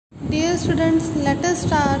Dear students, let us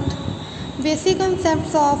start basic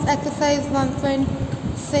concepts of exercise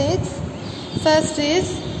 1.6. First is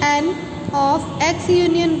n of x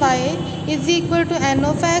union y is equal to n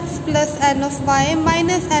of x plus n of y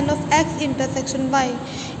minus n of x intersection y.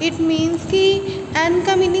 It means कि n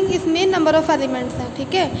का meaning इसमें number of elements है,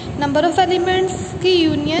 ठीक है। Number of elements की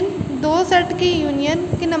union, दो set की union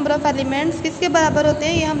के नंबर ऑफ एलिमेंट्स किसके बराबर होते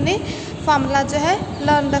हैं, ये हमने फार्मूला जो है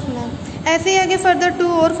लर्न रखना है। ऐसे ही आगे फर्दर टू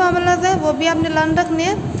और फार्मूलाज है, वो भी आपने लर्न रखने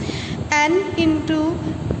हैं। n into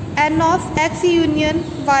n of x union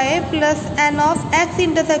y plus n of x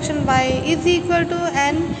intersection y is equal to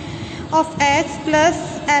n of x plus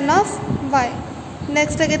n of y।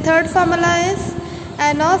 Next आगे third formula is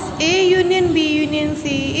n of a union b union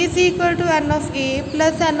c is equal to n of a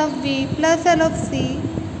plus n of b plus n of c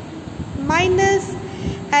minus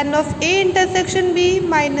n of a intersection b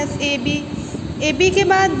minus a b के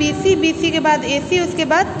बाद b c के बाद a c, उसके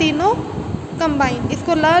बाद तीनों combine.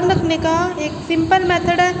 इसको learn रखने का एक सिंपल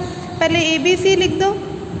मेथड है, पहले a b c लिख दो,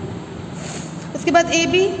 उसके बाद a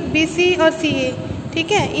b b c और c a,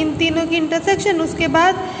 ठीक है। इन तीनों की इंटरसेक्शन, उसके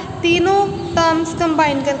बाद तीनों टर्म्स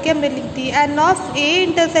कंबाइन करके हमने लिख दी n of a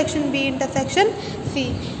intersection b intersection c।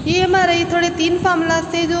 ये हमारे ये थोड़े तीन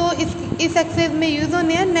फार्मूलाज थे जो इस एक्सरसाइज में यूज़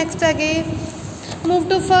होने हैं। नेक्स्ट आगे move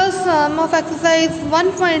to first some of exercise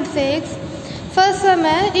 1.6। First सम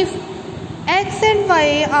है if x and y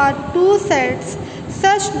are two sets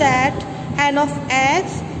such that n of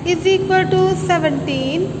x is equal to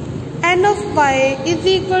 17, n of y is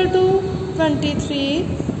equal to 23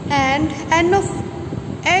 and n of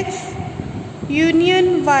x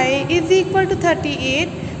union y is equal to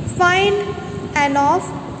 38, find n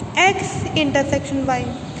of x intersection y।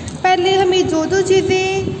 पहले हमें जो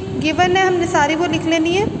चीज़ें given है हमने सारी वो लिख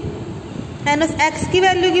लेनी है। n ऑफ x की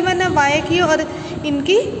वैल्यू गिवन है, y की और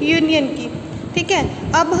इनकी यूनियन की, ठीक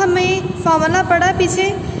है। अब हमें फॉर्मूला पढ़ा पीछे,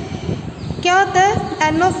 क्या होता है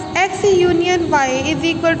n of x union y is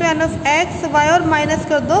equal to n of x y और माइनस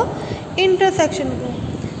कर दो इंटरसेक्शन को,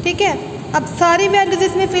 ठीक है। अब सारी वैल्यूज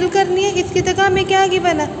इसमें फिल करनी है। इसकी जगह हमें क्या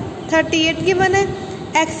गिवन है, 38 गिवन है,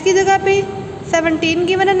 x की जगह पे 17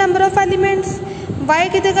 गिवन है नंबर ऑफ एलिमेंट्स, y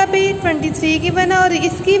की जगह पे 23 गिवन है और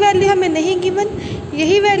इसकी वैल्यू हमें नहीं गिवन।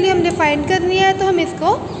 यही वैल्यू हमने फाइंड करनी है, तो हम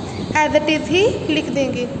इसको एज इट इज़ ही लिख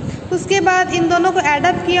देंगे। उसके बाद इन दोनों को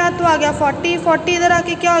एडअप किया तो आ गया 40 इधर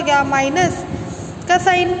आके क्या हो गया, माइनस का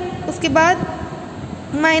साइन, उसके बाद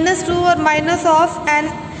 -2 और minus of N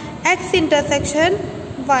x intersection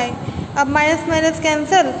y। अब माइनस माइनस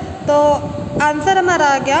कैंसिल, तो आंसर हमारा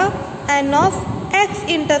आ गया n of x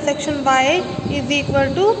intersection y is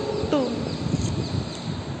equal to 2।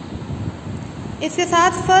 इसके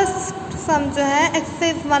साथ फर्स्ट सम जो है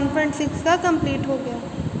एक्सरसाइज 1.6 का कंप्लीट हो गया।